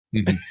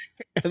Mhm.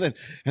 and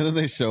then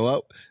they show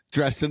up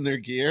dressed in their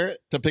gear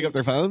to pick up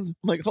their phones. I'm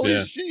like, holy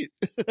Yeah. shit.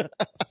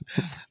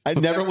 I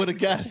never would have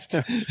guessed.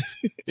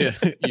 Yeah.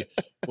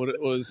 What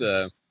was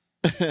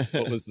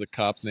the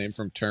cop's name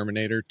from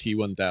Terminator,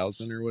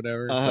 T-1000 or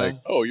whatever? It's like,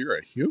 oh, you're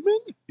a human?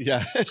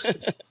 Yeah.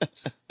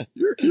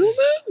 You're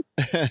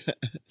human?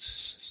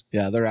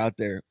 Yeah, they're out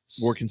there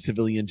working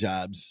civilian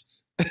jobs.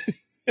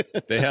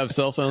 They have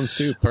cell phones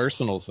too,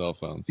 personal cell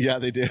phones. Yeah,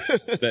 they do.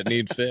 That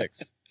need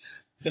fixed.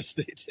 Yes,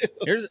 they do.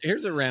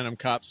 Here's a random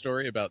cop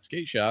story about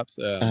skate shops.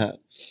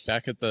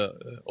 Back at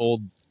the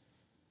old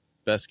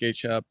best skate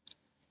shop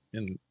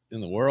in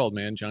the world,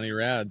 man, Johnny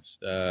Rads.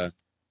 There's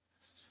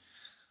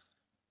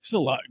a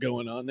lot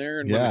going on there,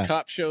 and when the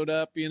cop showed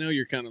up,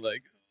 you're kind of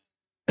like,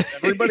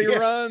 everybody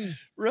run,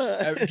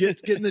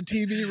 get in the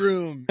TV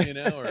room,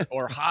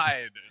 or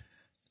hide.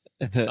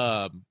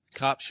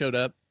 Cops showed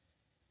up,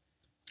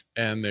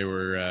 and they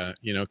were,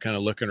 kind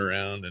of looking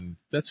around, and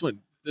this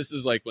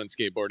is like when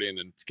skateboarding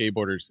and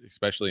skateboarders,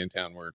 especially in town, were